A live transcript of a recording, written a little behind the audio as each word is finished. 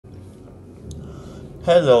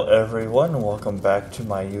Hello everyone, welcome back to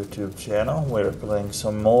my YouTube channel. We're playing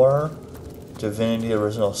some more Divinity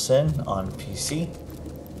Original Sin on PC.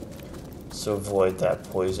 So avoid that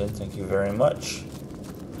poison, thank you very much.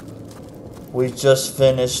 We just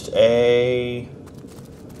finished a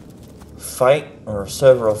fight, or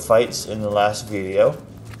several fights in the last video.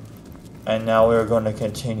 And now we're going to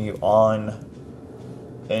continue on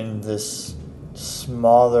in this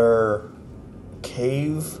smaller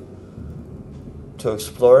cave to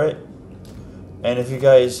explore it. And if you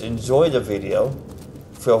guys enjoy the video,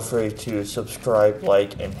 feel free to subscribe,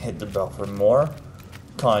 like, and hit the bell for more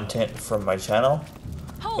content from my channel.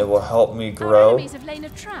 It will help me grow. Our enemies have laid a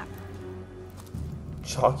trap.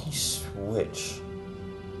 Chalky switch.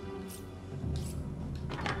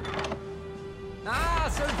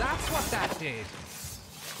 Ah, so that's what that did.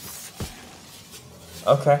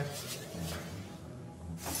 Okay.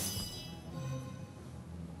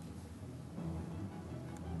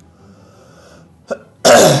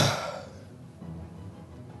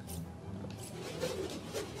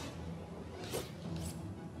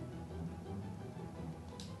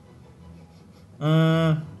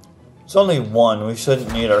 It's only one. We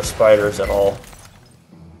shouldn't need our spiders at all.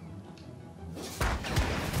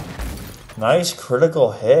 Nice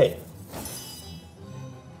critical hit.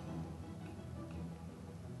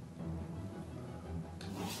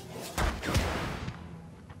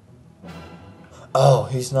 Oh,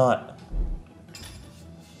 he's not.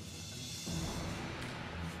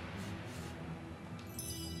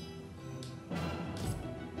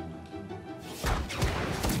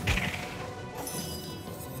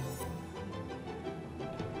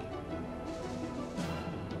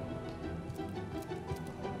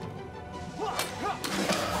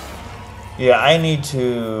 Yeah, I need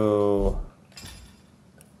to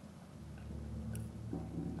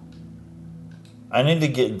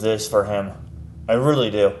get this for him. I really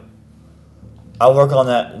do. I'll work on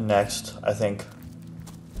that next, I think.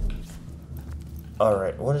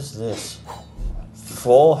 Alright, what is this?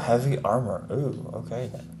 Full heavy armor. Ooh, okay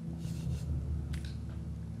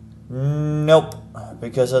then. Nope.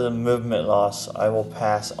 Because of the movement loss, I will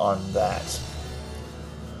pass on that.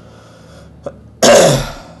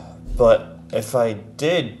 But if I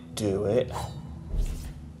did do it,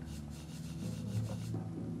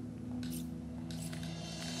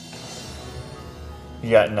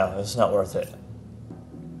 yeah, no, it's not worth it.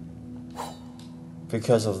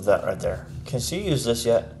 Because of that right there. Can she use this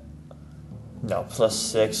yet? No,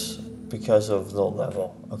 +6 because of low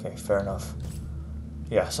level. Okay, fair enough.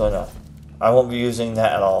 Yeah, so no. I won't be using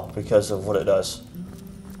that at all because of what it does.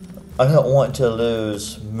 I don't want to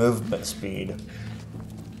lose movement speed.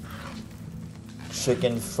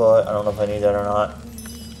 Chicken foot, I don't know if I need that or not.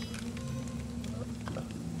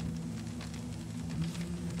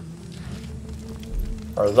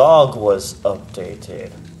 Our log was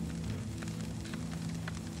updated.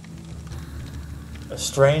 A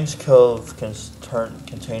strange cove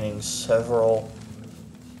containing several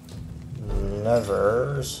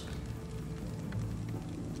levers.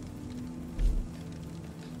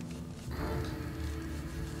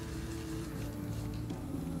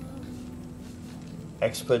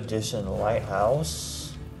 Expedition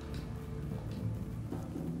Lighthouse.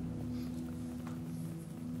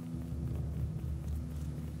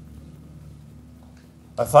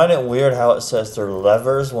 I find it weird how it says they're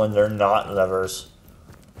levers when they're not levers.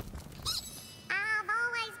 I've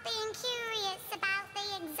always been curious about the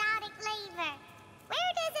exotic lever.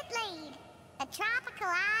 Where does it lead? A tropical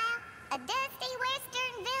isle? A dusty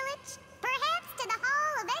western village? Perhaps to the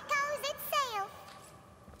Hall of Echoes itself?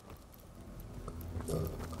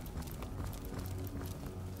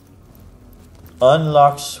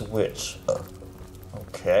 Unlock switch.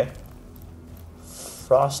 Okay.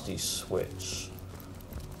 Frosty switch.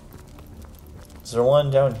 Is there one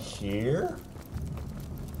down here?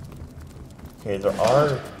 Okay, there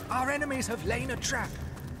are. Our enemies have laid a trap.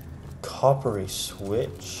 Coppery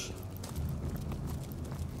switch.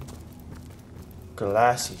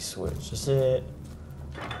 Glassy switch. Is it?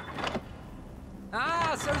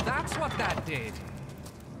 Ah, so that's what that did.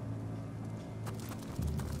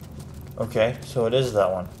 Okay, so it is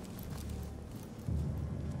that one.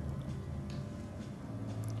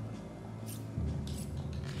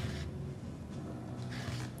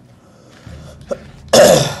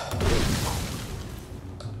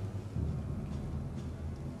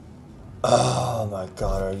 Oh my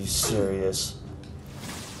god, are you serious?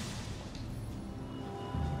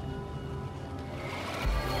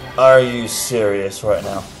 Are you serious right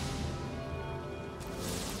now?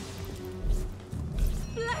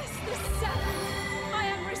 Bless the Sabbath. I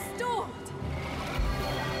am restored.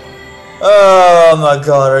 Oh! Oh my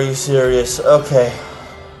god, are you serious? Okay.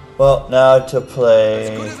 Well, now to As good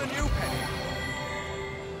play. as a new penny.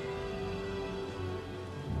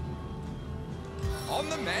 On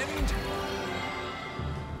the mend.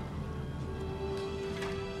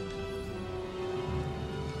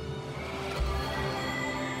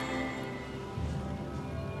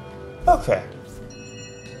 Okay.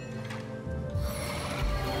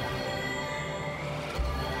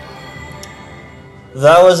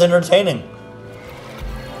 That was entertaining.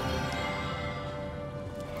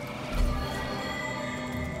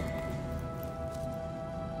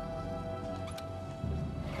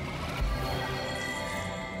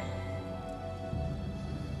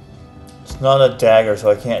 It's not a dagger, so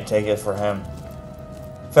I can't take it for him.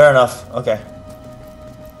 Fair enough. Okay.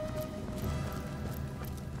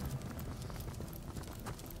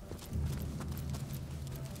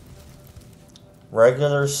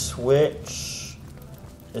 Regular switch.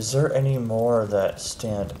 Is there any more that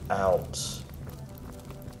stand out?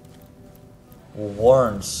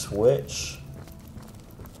 Worn switch.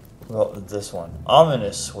 Well, this one.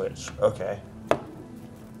 Ominous switch. Okay.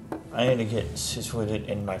 I need to get situated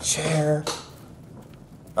in my chair.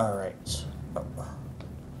 Alright. Oh.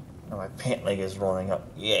 Oh, my pant leg is rolling up.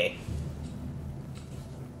 Yay.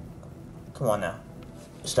 Come on now.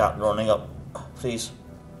 Stop rolling up. Please.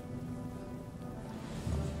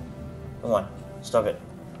 Come on. Stop it.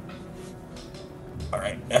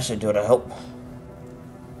 Alright, that should do it, I hope.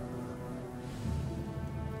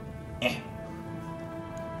 Eh.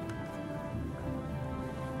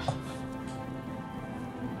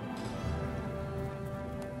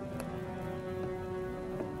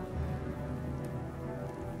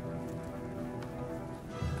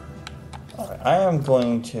 Alright, I am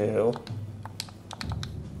going to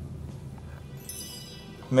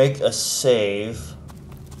make a save.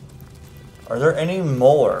 Are there any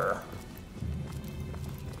more?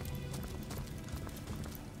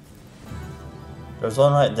 There's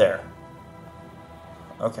one right there.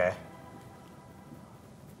 Okay.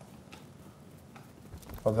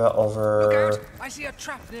 What about Look over... out! I see a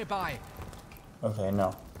trap nearby. Okay,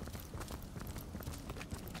 no.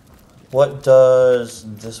 What does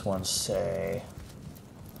this one say?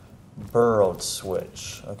 Burrowed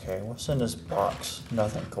switch. Okay, what's in this box?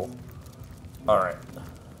 Nothing cool. Alright.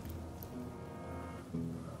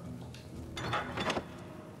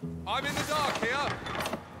 I'm in the dark here.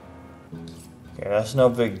 Okay, that's no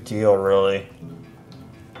big deal, really.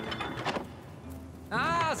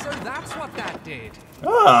 Ah, so that's what that did.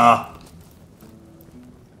 Ah!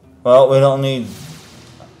 Well, we don't need...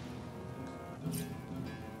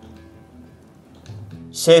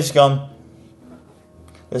 Save scum.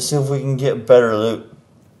 Let's see if we can get better loot.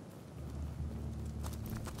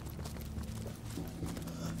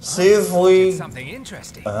 See if we... Something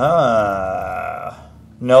interesting.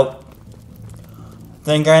 Nope.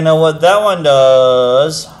 Think I know what that one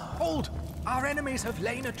does. Hold! Our enemies have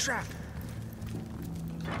laid a trap.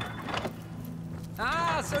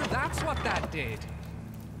 Ah, so that's what that did.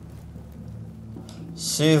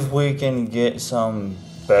 See if we can get some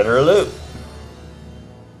better loot.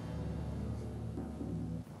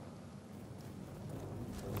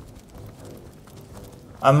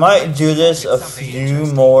 I might do this a few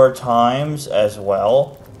more times as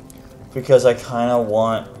well, because I kind of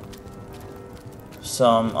want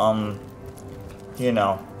some, you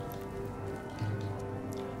know,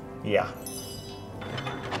 yeah.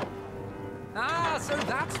 Ah, so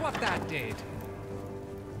that's what that did.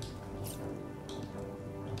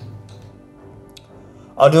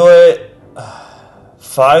 I'll do it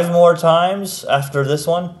 5 more times after this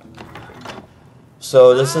one.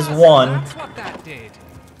 So this is Ah, so 1. that's what that did.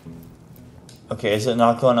 Okay, is it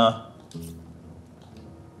not gonna...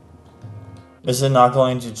 Is it not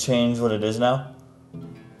going to change what it is now?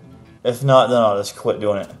 If not, then I'll just quit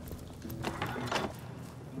doing it.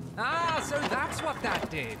 Ah, so that's what that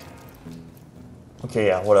did. Okay,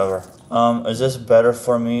 yeah, whatever. Is this better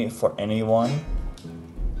for me, for anyone?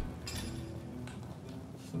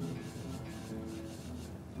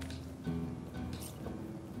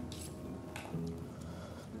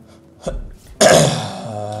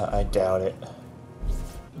 I doubt it.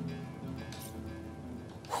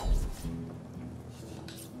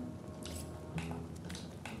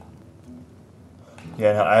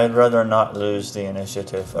 Yeah, no, I'd rather not lose the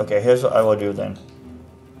initiative. Okay, here's what I will do then.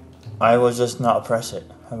 I will just not press it.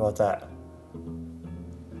 How about that?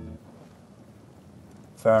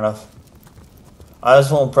 Fair enough. I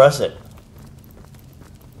just won't press it.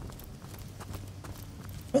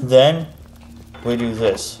 And then we do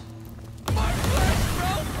this. My flesh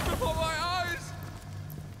melts before my eyes.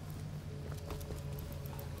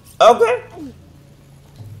 Okay.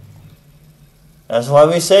 That's why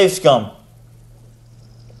we save scum.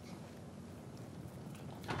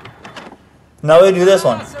 Now we do this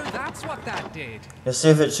one. So that's what that did. Let's see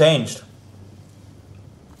if it changed.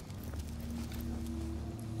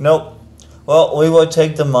 Nope. Well, we will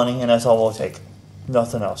take the money, and that's all we'll take.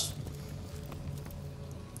 Nothing else.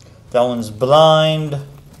 That one's blind.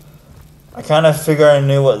 I kind of figured I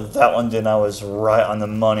knew what that one did, and I was right on the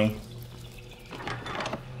money.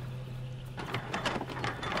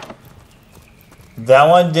 That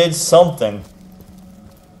one did something.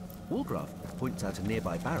 Wargraf points out a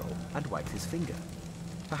nearby barrel and wipes his finger.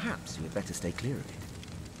 Perhaps you had better stay clear of it.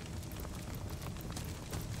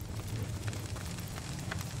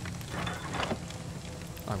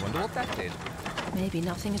 I wonder what that did. Maybe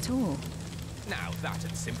nothing at all. Now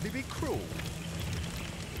that'd simply be cruel.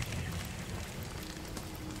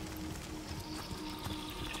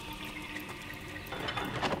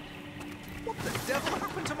 What the devil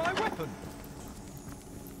happened to my weapon?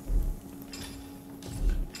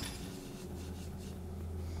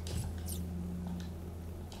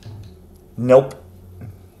 Nope.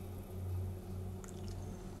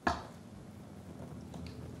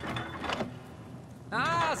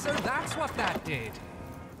 Ah, so that's what that did.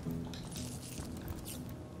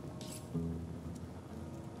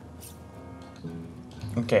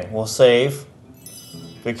 Okay, we'll save.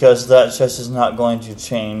 Because that chest is not going to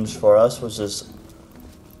change for us, which is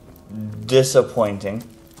disappointing.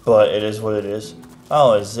 But it is what it is.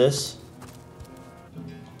 Oh, is this?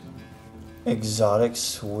 Exotic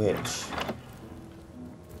switch.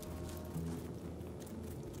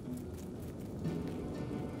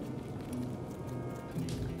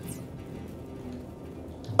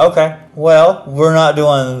 Okay, well, we're not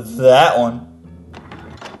doing that one.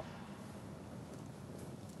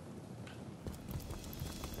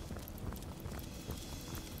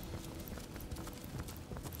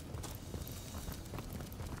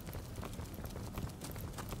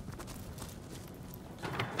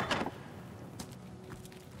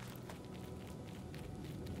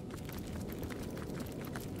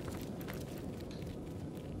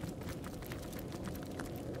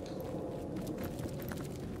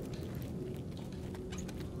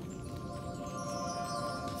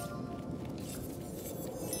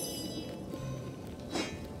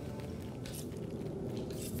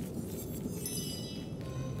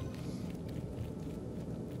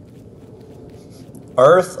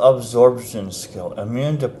 Earth absorption skill,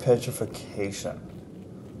 immune to petrification.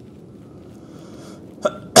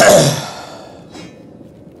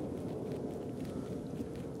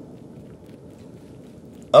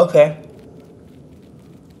 Okay.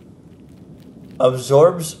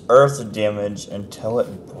 Absorbs earth damage until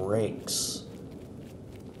it breaks.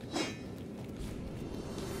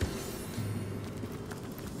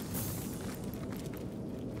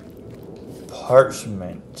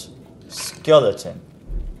 Parchment. Skeleton.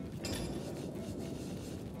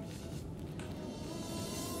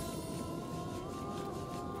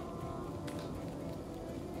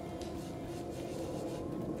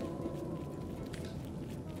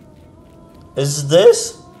 Is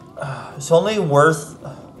this? It's only worth.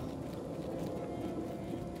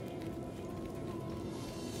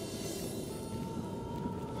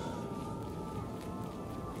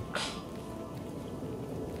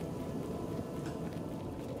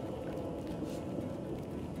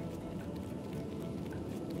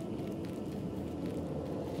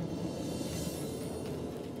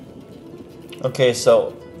 Okay,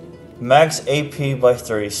 so max AP by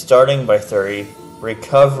 30, starting by 30,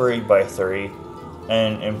 recovery by 30,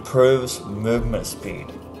 and improves movement speed.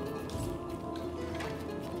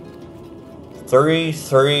 3,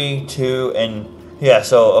 3, 2, and yeah,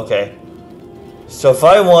 so okay. So if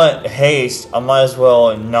I want haste, I might as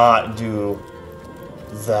well not do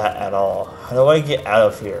that at all. How do I get out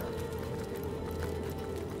of here?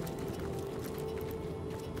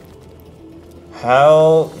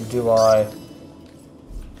 How do I...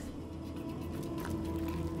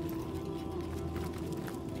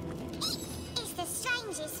 It's the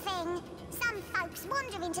strangest thing. Some folks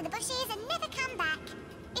wander into the bushes and never come back.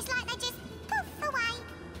 It's like they just poof away.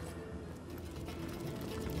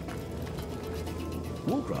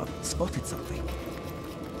 Wargraf spotted something.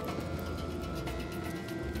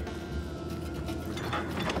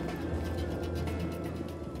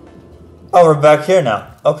 Oh, we're back here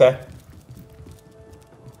now. Okay.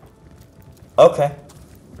 Okay.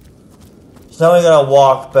 So now we gotta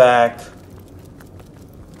walk back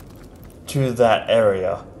to that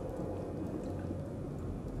area.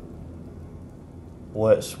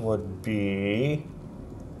 Which would be...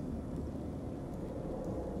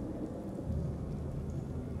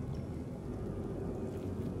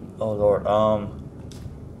 Oh Lord,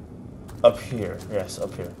 Up here. Yes,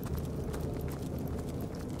 up here.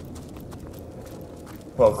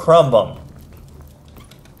 Well, Crumbum.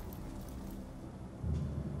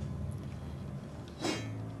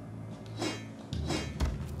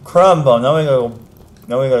 Crumbum.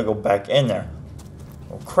 Now we gotta go back in there.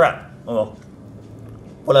 Oh crap. Oh well.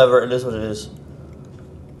 Whatever, it is what it is.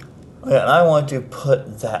 Oh, yeah, and I want to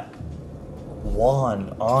put that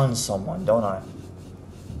wand on someone, don't I?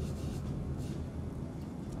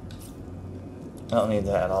 I don't need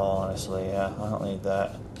that at all, honestly. Yeah, I don't need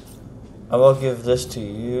that. I will give this to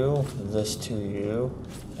you, and this to you,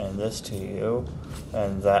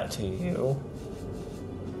 and that to you.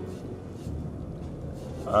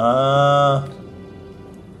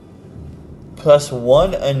 Plus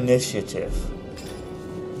 1 initiative.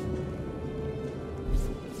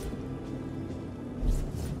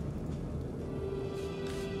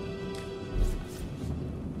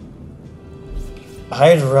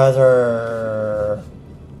 I'd rather...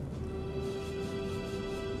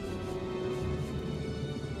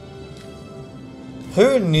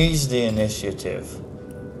 Who needs the initiative?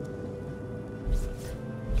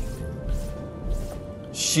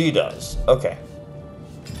 She does. Okay.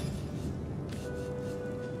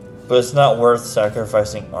 But it's not worth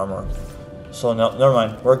sacrificing armor. So no, never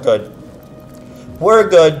mind. We're good. We're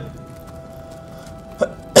good.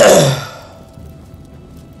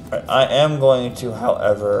 I am going to,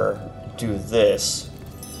 however, do this.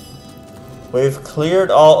 We've cleared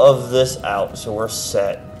all of this out, so we're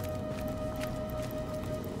set.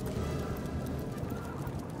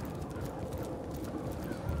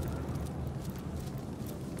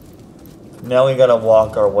 Now we gotta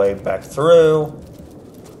walk our way back through,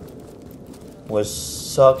 which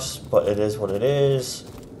sucks, but it is what it is.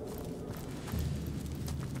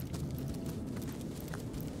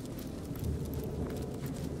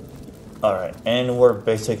 Alright, and we're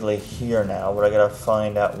basically here now, but I gotta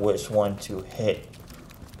find out which one to hit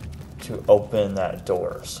to open that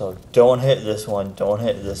door. So don't hit this one, don't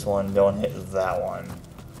hit this one, don't hit that one.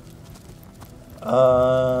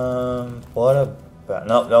 What about...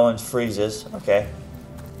 Nope, that one freezes. Okay.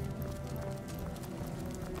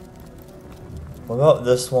 What about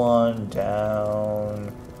this one?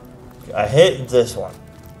 Down. I hit this one.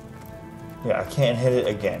 Yeah, I can't hit it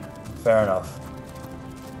again. Fair enough.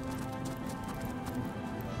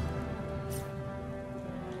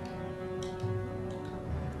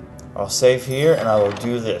 I'll save here and I will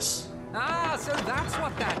do this. Ah, so that's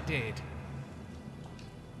what that did.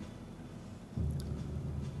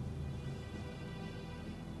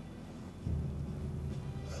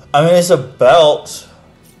 I mean, it's a belt.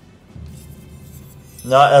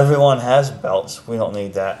 Not everyone has belts. We don't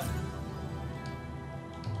need that.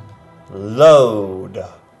 Load.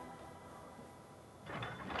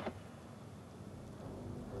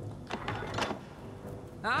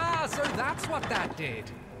 Ah, so that's what that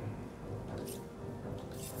did.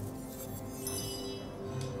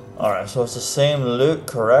 Alright, so it's the same loot,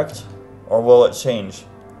 correct? Or will it change?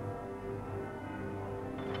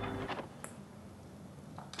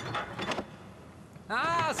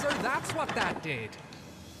 Ah, so that's what that did.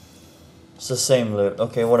 It's the same loot.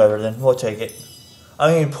 Okay, whatever then. We'll take it.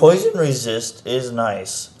 I mean, poison resist is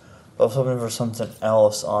nice. But I was hoping for something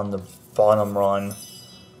else on the bottom run.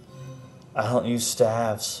 I don't use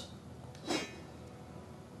staves.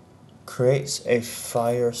 Creates a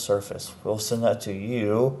fire surface. We'll send that to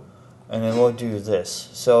you. And then we'll do this.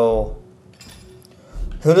 So,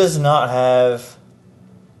 who does not have...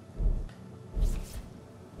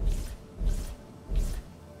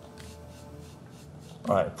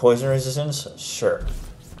 Alright, poison resistance? Sure.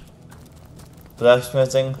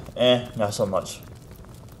 Blacksmithing? Not so much.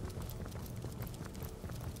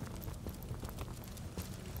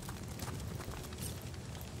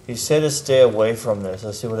 He said to stay away from this.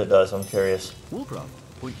 Let's see what it does. I'm curious. Wolfgraf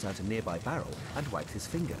points out a nearby barrel and wipes his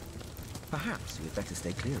finger. Perhaps you had better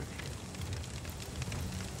stay clear of it.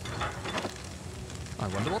 I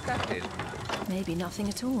wonder what that did. Maybe nothing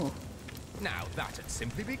at all. Now, that'd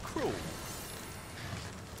simply be cruel.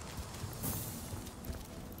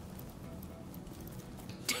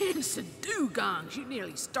 Tensa dugongs, you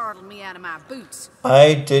nearly startled me out of my boots.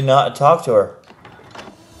 I did not talk to her.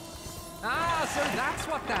 Ah, so that's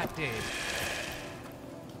what that did.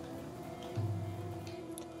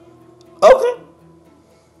 Okay.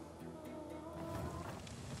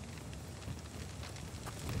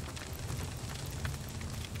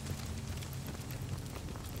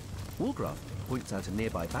 Wolfgraf points out a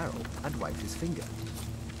nearby barrel and wipes his finger.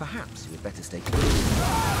 Perhaps you had better stay clear of it.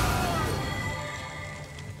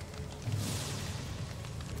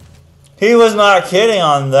 He was not kidding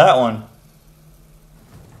on that one.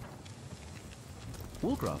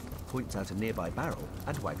 Wolgraf points out a nearby barrel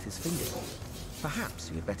and wags his finger. Perhaps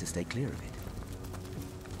you had better stay clear of it.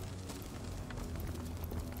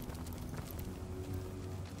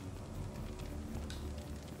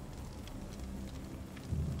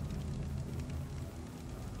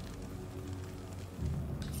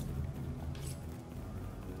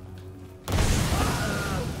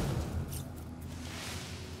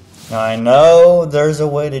 Now I know there's a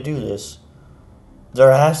way to do this.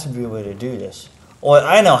 There has to be a way to do this. Well,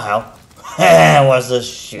 I know how. What's this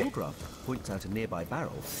shit? Wolgraf points out a nearby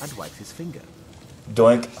barrel and wags his finger.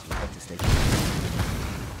 Doink. Perhaps you had better stay clear.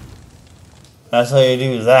 That's how you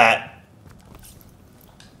do that.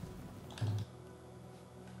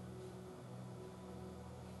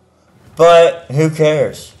 But who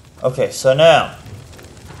cares? Okay, so now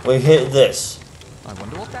we hit this. I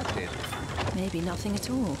wonder what that did. Maybe nothing at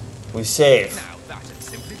all. We save. Now that'd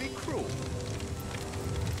simply be cruel.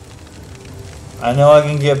 I know I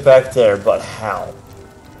can get back there, but how?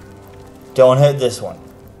 Don't hit this one.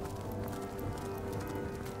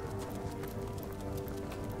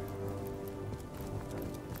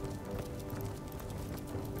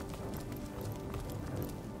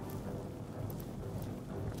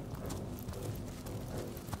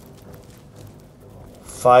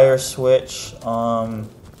 Fire switch,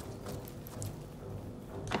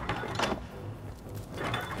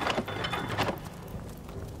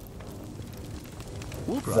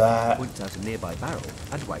 Wolgraf that- points out a nearby barrel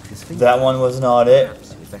and wags his finger. that one was not it,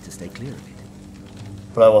 Perhaps you had better stay clear of it.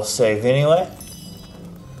 but I will save anyway.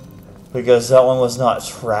 Because that one was not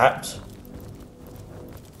trapped.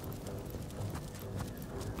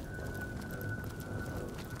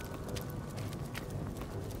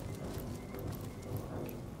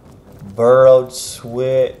 Burrowed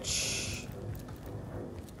switch.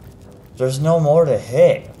 There's no more to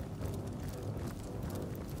hit.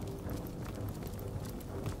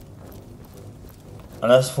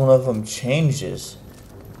 Unless one of them changes.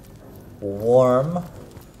 Warm.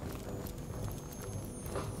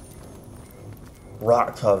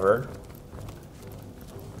 Rock covered.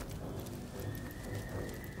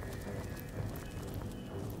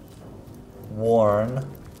 Worn.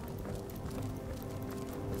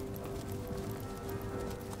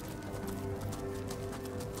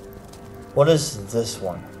 What is this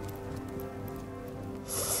one?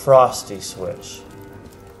 Frosty switch.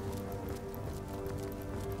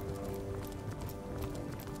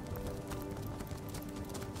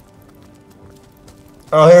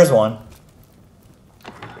 Oh, here's one.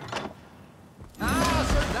 Ah,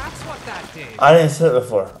 so that's what that did. I didn't see it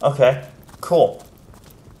before. Okay, cool.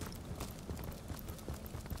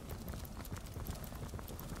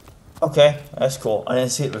 Okay, that's cool. I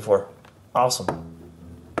didn't see it before. Awesome.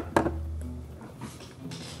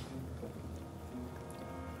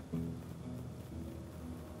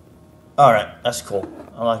 Alright, that's cool.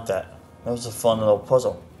 I like that. That was a fun little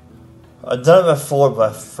puzzle. I've done it before,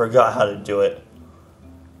 but I forgot how to do it.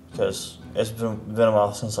 Because it's been a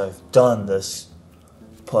while since I've done this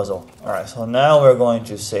puzzle. Alright, so now we're going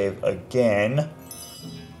to save again.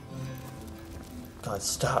 God,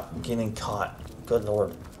 stop getting caught. Good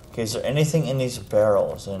lord. Okay, is there anything in these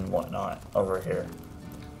barrels and whatnot over here?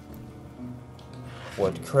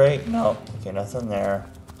 Wood crate? No. Okay, nothing there.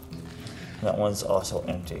 That one's also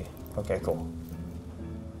empty. Okay, cool.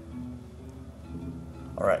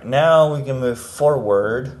 Alright, now we can move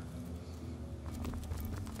forward.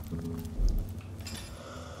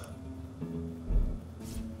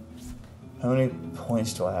 How many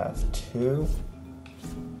points do I have? 2,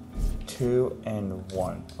 2, and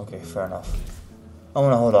 1. Okay, fair enough. I'm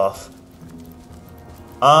gonna hold off.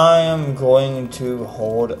 I am going to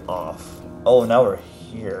hold off. Oh, now we're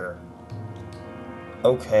here.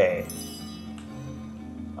 Okay.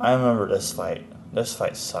 I remember this fight. This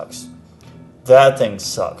fight sucks. That thing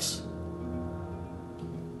sucks.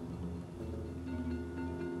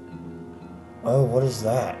 Oh, what is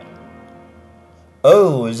that?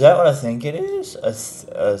 Oh, is that what I think it is?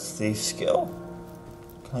 A thief skill?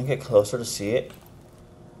 Can I get closer to see it?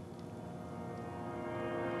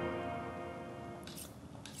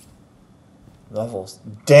 Levels.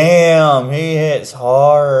 Damn, he hits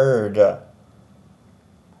hard.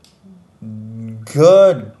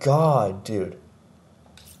 Good God, dude.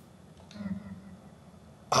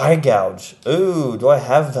 Eye gouge. Ooh, do I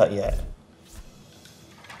have that yet?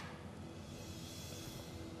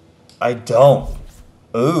 I don't.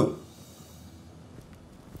 Ooh.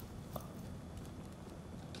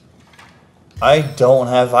 I don't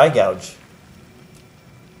have eye gouge.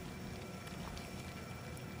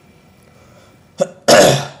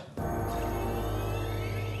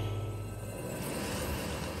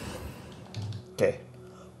 Okay,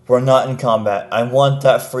 We're not in combat. I want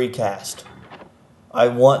that free cast. I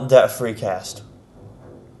want that free cast.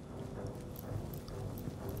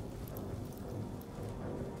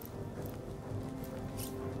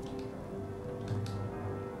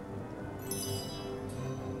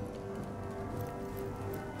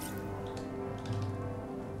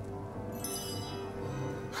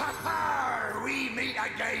 We meet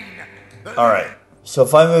again. Alright, so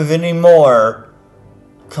if I move any more,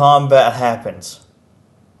 combat happens.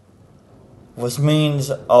 Which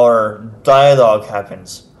means our dialogue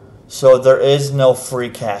happens. So there is no free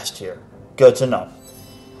cast here. Good to know.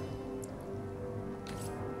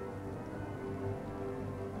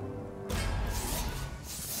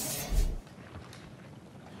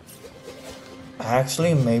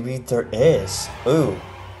 Actually, maybe there is. Ooh.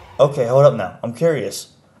 Okay, hold up now. I'm curious.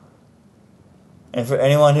 And for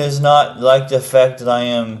anyone who's not liked the fact that I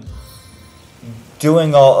am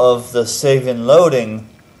doing all of the save and loading,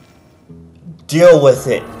 deal with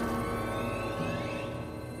it.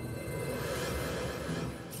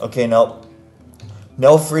 Okay, nope.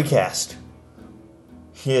 No free cast.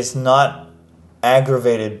 He is not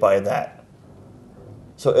aggravated by that.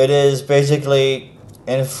 So it is basically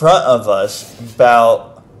in front of us,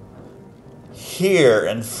 about here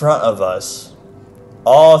in front of us,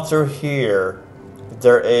 all through here,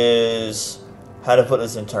 there is, how to put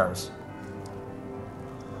this in terms,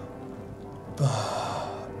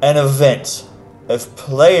 an event. If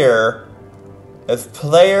player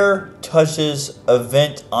touches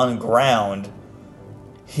event on ground,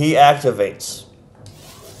 he activates.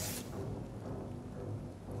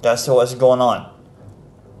 That's what's going on.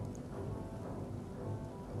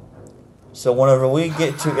 So whenever we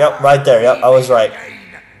get to, yep, right there, yep, I was right.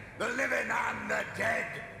 The living and the dead,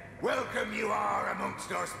 welcome you are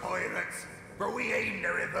amongst us pirates, for we aim to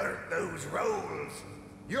revert those roles.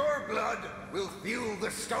 Your blood will fuel the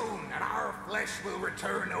stone, and our flesh will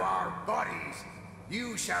return to our bodies.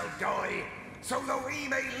 You shall die, so that we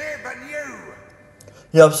may live anew.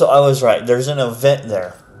 Yep, so I was right. There's an event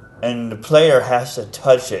there, and the player has to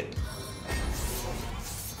touch it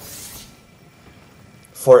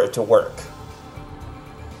for it to work.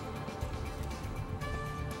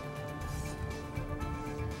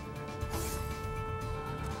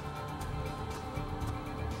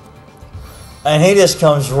 And he just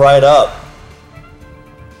comes right up.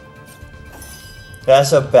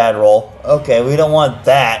 That's a bad roll. Okay, we don't want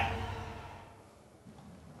that.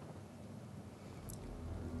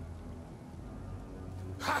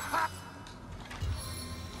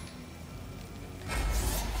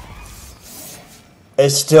 It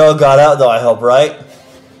still got out though, I hope, right?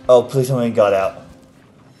 Oh, please tell me it got out.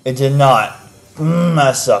 It did not.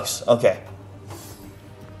 That sucks. Okay.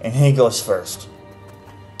 And he goes first.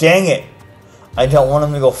 Dang it. I don't want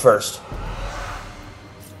him to go first.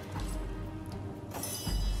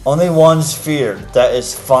 Only one's feared. That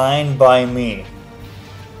is fine by me.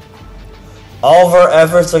 All of our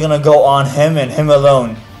efforts are going to go on him and him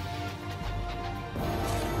alone.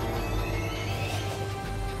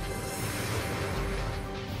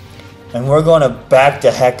 And we're going to back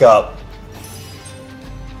the heck up.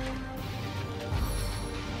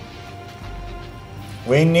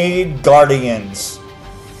 We need guardians.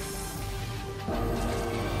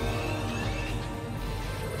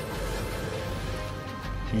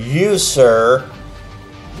 You, sir,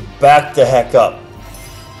 back the heck up.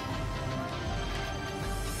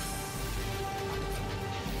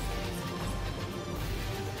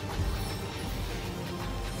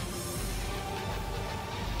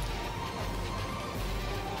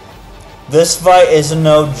 This fight is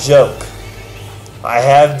no joke. I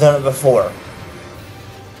have done it before.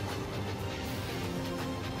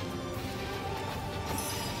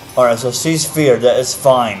 Alright, so she's feared. That is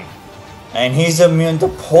fine. And he's immune to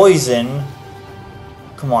poison.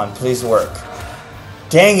 Come on, please work.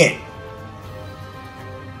 Dang it!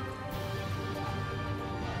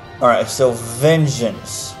 Alright, so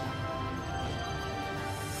vengeance.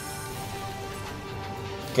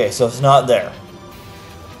 Okay, so it's not there.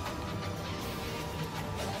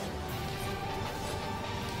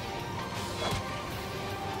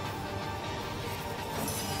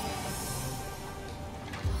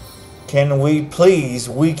 Can we please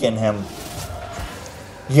weaken him?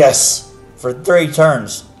 Yes, for 3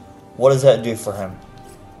 turns. What does that do for him?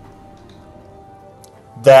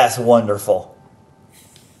 That's wonderful.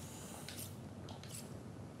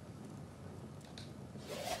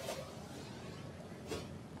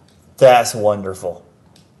 That's wonderful.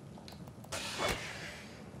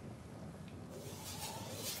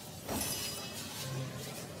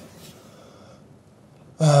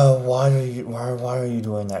 Why are you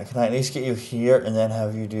doing that? Can I at least get you here and then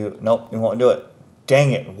have you do... Nope, you won't do it.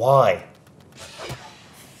 Dang it, why?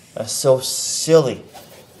 That's so silly.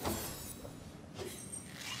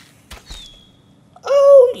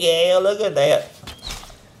 Oh yeah, look at that.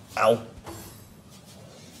 Ow.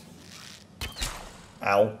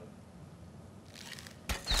 Ow.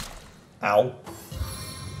 Ow.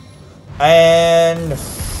 And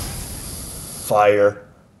fire.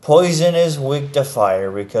 Poison is weak to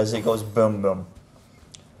fire because it goes boom boom.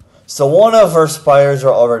 So one of her spiders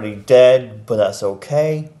are already dead, but that's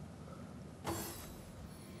okay.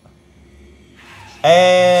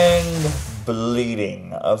 And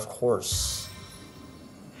bleeding, of course.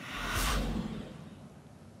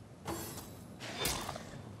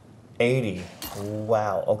 $80.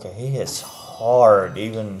 Wow. Okay, he hits hard.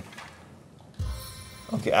 Even.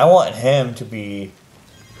 Okay, I want him to be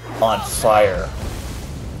on fire.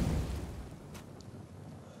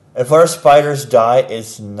 If our spiders die,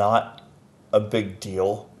 it's not a big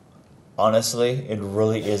deal. Honestly, it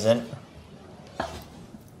really isn't.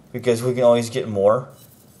 Because we can always get more.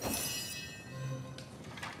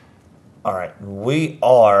 Alright, we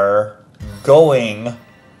are going...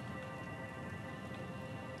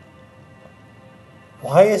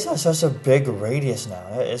 Why is that such a big radius now?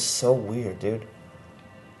 That is so weird, dude.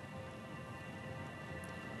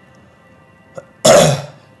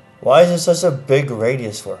 Why is it such a big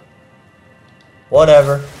radius for?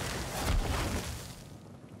 Whatever.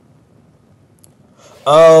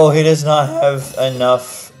 Oh, he does not have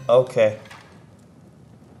enough. Okay.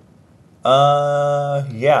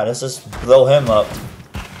 Yeah, let's just blow him up.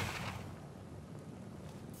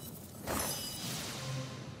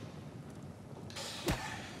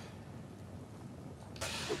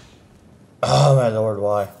 Oh my lord,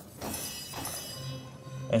 why?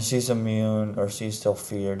 And she's immune, or she's still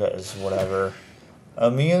feared, that is whatever.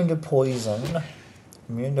 Immune to poison.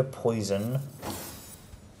 Immune to poison.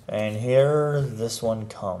 And here this one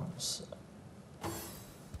comes.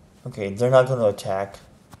 Okay, they're not going to attack.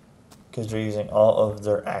 Because they're using all of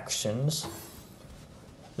their actions.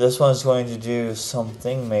 This one's going to do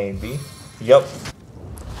something, maybe. Yep.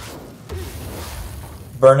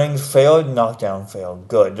 Burning failed, knockdown failed.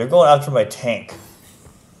 Good. They're going after my tank.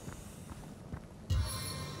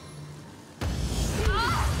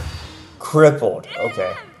 Crippled.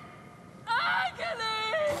 Okay.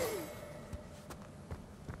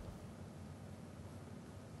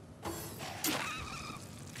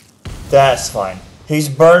 That's fine. He's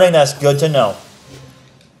burning. That's good to know.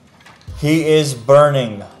 He is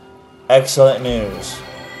burning. Excellent news.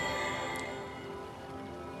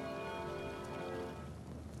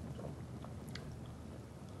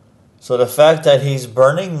 So the fact that he's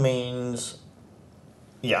burning means...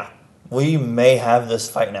 Yeah. We may have this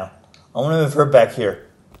fight now. I want to move her back here.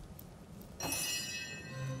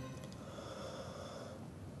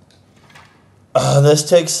 This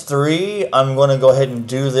takes 3. I'm going to go ahead and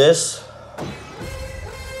do this.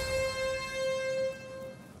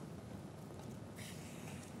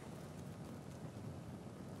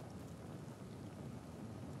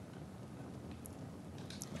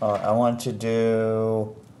 I want to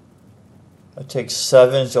do... It takes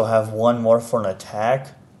 7, so I'll have 1 more for an attack.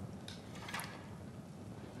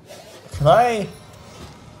 Can I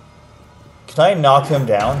knock him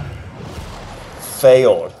down?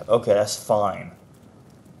 Failed. Okay, that's fine.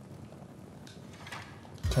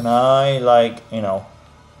 Can I, like, you know...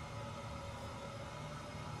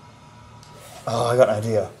 Oh, I got an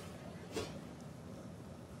idea.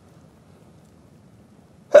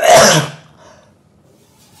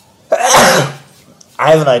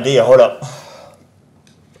 I have an idea. Hold up.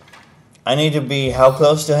 I need to be how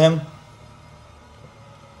close to him?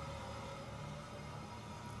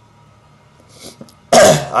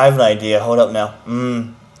 I have an idea. Hold up now.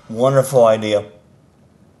 Wonderful idea.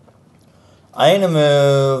 I need to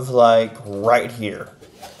move, like, right here.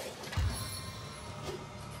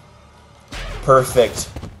 Perfect.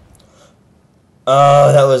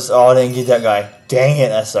 Oh, that was... Oh, I didn't get that guy. Dang it,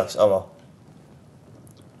 that sucks. Oh, well.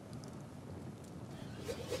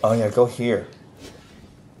 Oh, yeah, go here.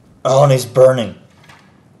 Oh, and he's burning.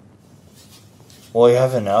 Will he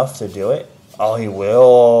have enough to do it? Oh, he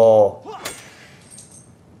will.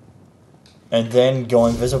 And then go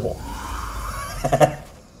invisible.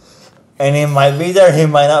 And he might be there, he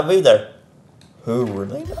might not be there. Who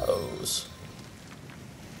really knows?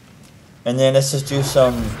 And then let's just do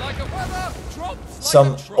some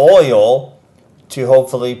oil to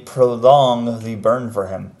hopefully prolong the burn for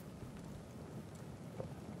him.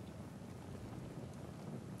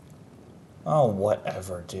 Oh,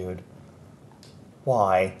 whatever, dude.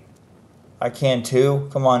 Why? I can too.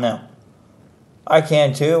 Come on now. I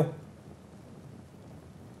can too.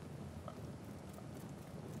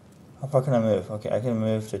 How far can I move? Okay, I can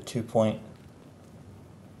move to 2 point.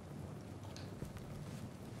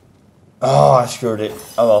 Oh, I screwed it.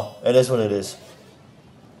 Oh well, it is what it is.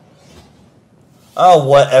 Oh,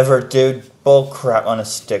 whatever, dude. Bull crap on a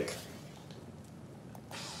stick.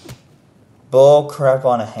 Bull crap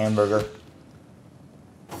on a hamburger.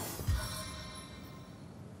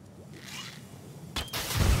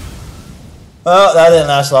 Oh, that didn't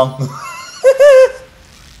last long.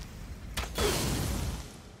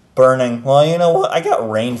 Burning. Well, you know what? I got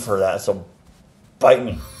rain for that, so bite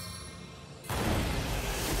me.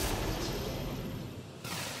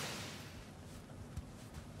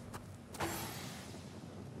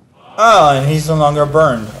 Oh, and he's no longer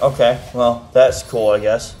burned. Okay, well, that's cool, I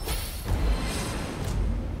guess.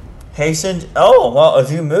 Hastened. Oh, well,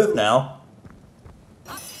 if you move now.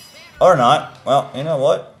 Or not. Well, you know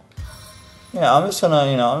what? Yeah, I'm just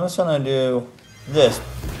gonna do this.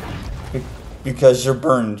 Because you're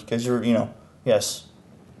burned. Because you're, yes.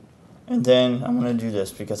 And then I'm gonna do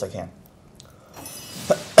this because I can.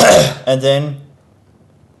 And then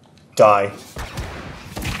die.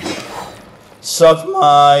 Suck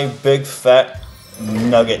my big fat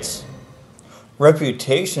nuggets.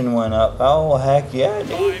 Reputation went up. Oh heck yeah, dude.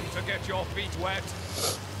 Time to get your feet wet.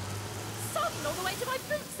 Sodden all the way to my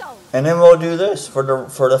boot sole. And then we'll do this for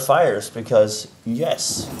the fires because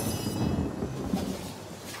yes.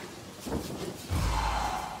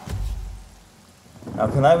 Now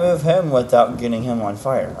can I move him without getting him on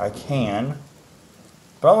fire? I can.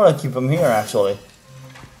 But I'm gonna keep him here actually.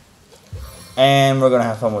 And we're gonna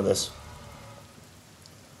have fun with this.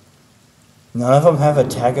 None of them have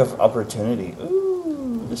attack of opportunity.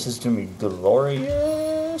 Ooh, this is gonna be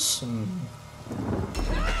glorious.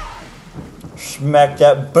 Smack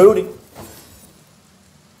that booty.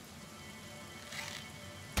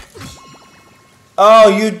 Oh,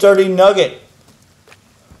 you dirty nugget.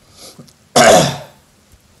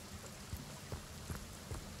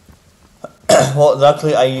 Well,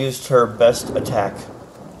 luckily I used her best attack.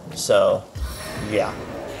 So, yeah.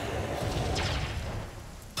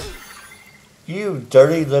 You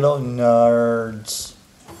dirty little nerds.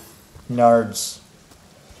 Nerds.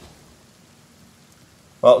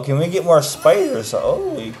 Well, can we get more spiders?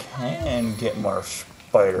 Oh, we can get more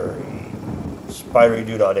spidery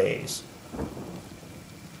doo-dah-days.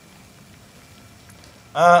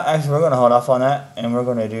 Actually, we're going to hold off on that, and we're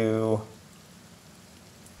going to do...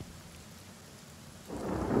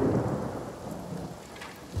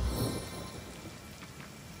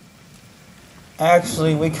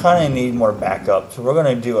 Actually, we kind of need more backup, so we're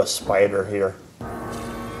going to do a spider here.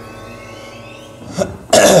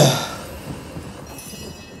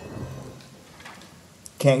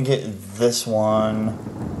 Can't get this one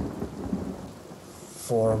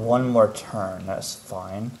for one more turn. That's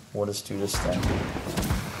fine. We'll just do this thing.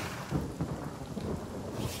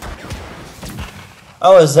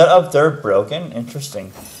 Oh, is that up there broken?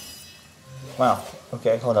 Interesting. Wow.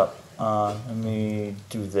 Okay, hold up. Let me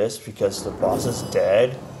do this because the boss is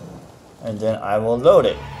dead. And then I will load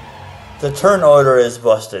it. The turn order is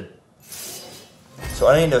busted. So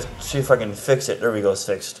I need to see if I can fix it. There we go, it's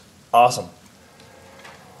fixed. Awesome.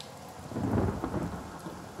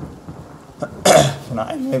 Can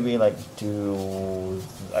I maybe like do...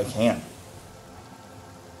 I can.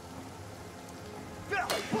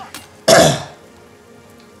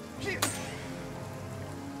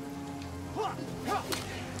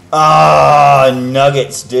 Ah,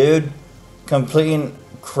 nuggets, dude. Completing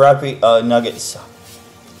crappy nuggets.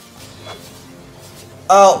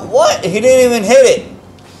 Oh, what? He didn't even hit it.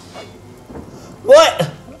 What?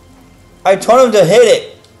 I told him to hit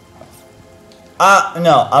it.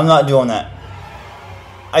 No, I'm not doing that.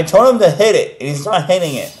 I told him to hit it, and he's not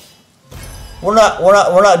hitting it. We're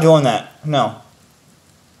not doing that. No.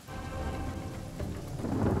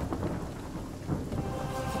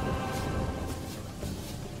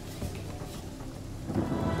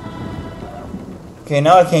 Okay,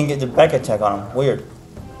 now I can't get the back attack on him. Weird.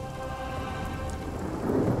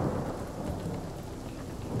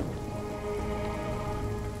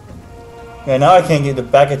 Okay, now I can't get the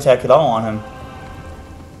back attack at all on him.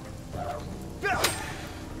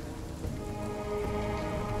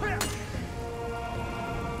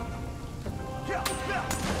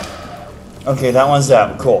 Okay, that one's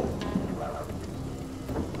out. Cool.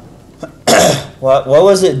 What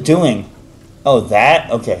was it doing? Oh, that?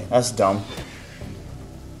 Okay, that's dumb.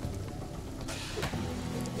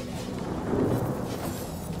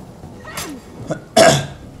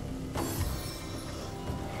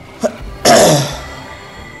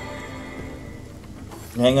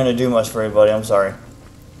 It ain't gonna do much for anybody, I'm sorry.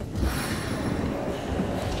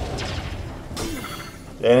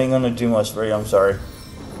 It ain't gonna do much for you, I'm sorry.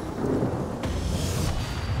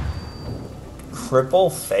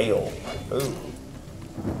 Cripple failed. Ooh.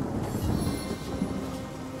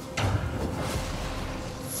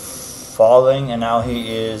 Falling, and now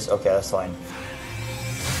he is... Okay, that's fine.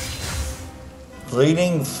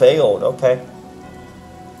 Bleeding failed, okay.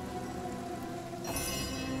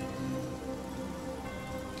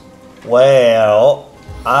 Well,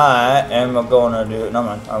 I am gonna do... No,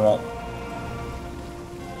 man, I won't.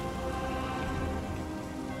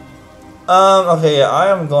 Okay, yeah, I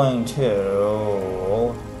am going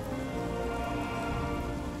to...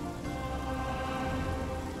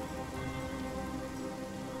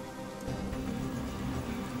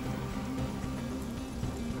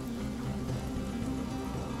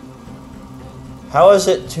 How is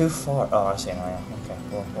it too far? Oh, I see now, yeah. Okay,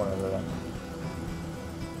 well, whatever then.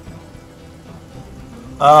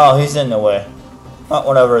 Oh, he's in the way. Oh,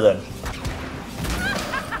 whatever then.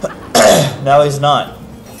 Now he's not.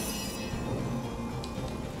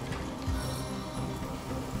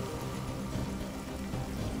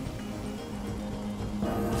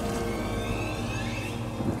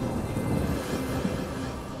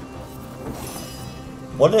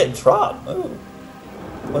 What did it drop? Ooh.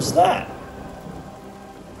 What's that?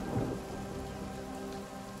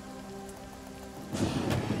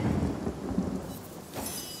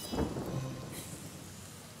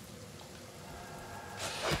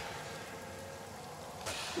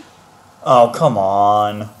 Oh, come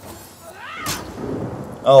on.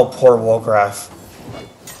 Oh, poor Wolgraf.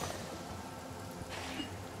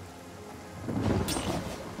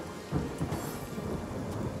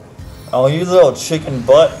 Oh, you little chicken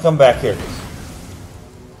butt. Come back here.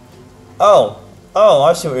 Oh. Oh,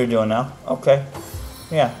 I see what you're doing now. Okay.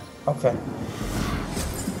 Yeah. Okay.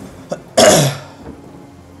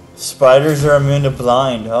 Spiders are immune to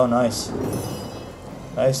blind. Oh, nice.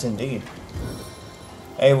 Nice indeed.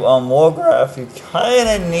 Hey, Wolgraf, you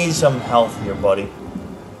kinda need some health here, buddy.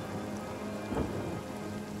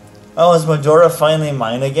 Oh, is Medora finally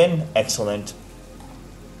mine again? Excellent.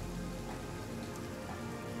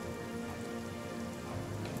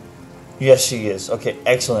 Yes, she is. Okay,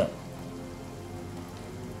 excellent.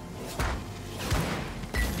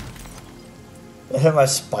 I hit my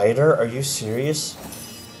spider? Are you serious?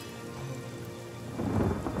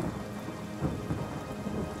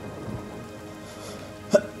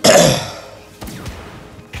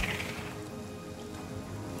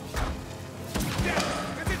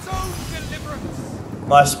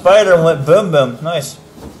 My spider went boom boom. Nice.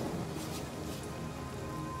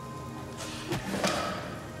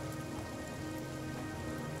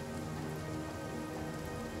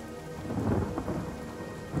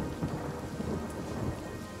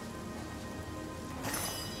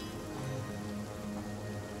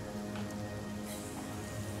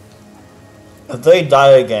 If they die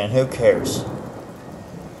again, who cares?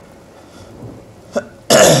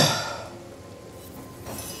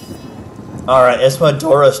 Alright, it's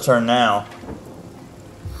Medora's turn now.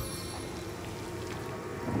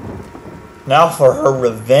 Now for her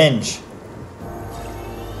revenge.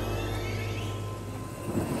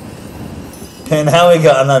 And now we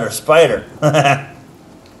got another spider.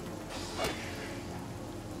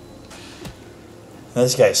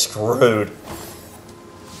 This guy's screwed.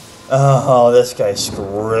 Oh, this guy's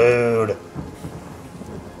screwed.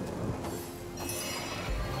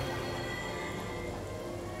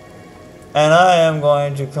 And I am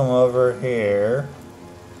going to come over here.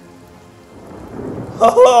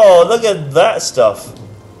 Oh, look at that stuff.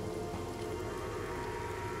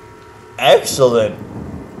 Excellent.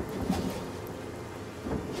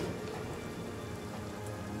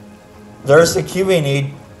 There's the cue we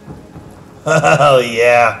need. Oh,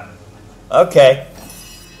 yeah. Okay.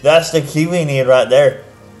 That's the key we need right there.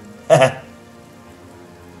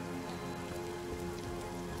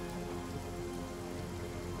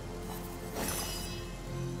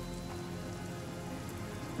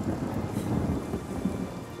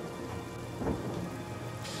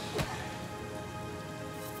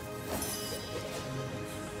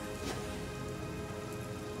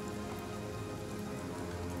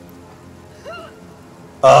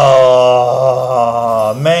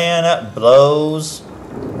 Oh, man, that blows.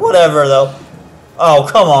 Whatever, though. Oh,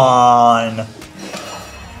 come on.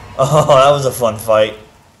 Oh, that was a fun fight.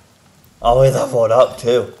 Oh, we leveled up,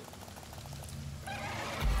 too.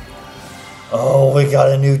 Oh, we got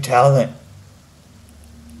a new talent.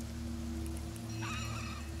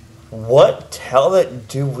 What talent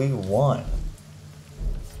do we want?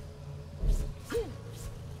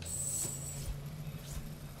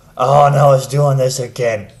 Oh no, it's doing this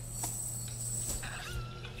again.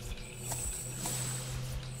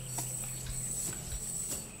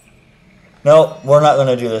 No, we're not going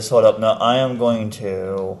to do this. Hold up. No, I am going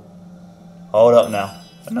to... Hold up now.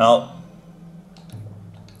 No.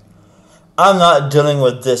 I'm not dealing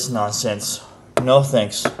with this nonsense. No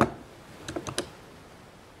thanks.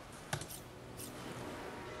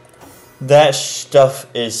 That stuff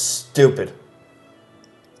is stupid.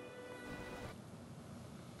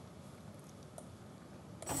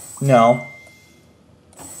 No.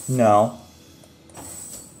 No.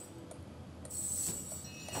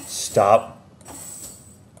 Stop.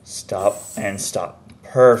 Stop and stop.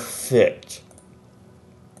 Perfect.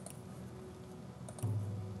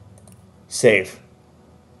 Save.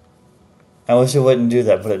 I wish it wouldn't do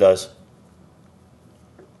that, but it does.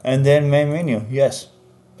 And then main menu, yes.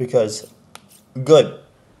 Because good.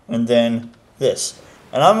 And then this.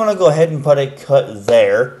 And I'm going to go ahead and put a cut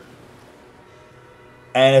there.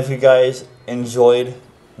 And if you guys enjoyed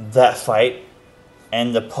that fight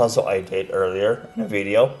and the puzzle I did earlier in the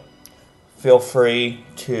video, feel free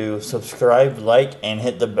to subscribe, like, and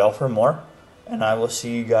hit the bell for more. And I will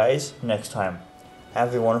see you guys next time.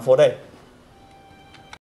 Have a wonderful day.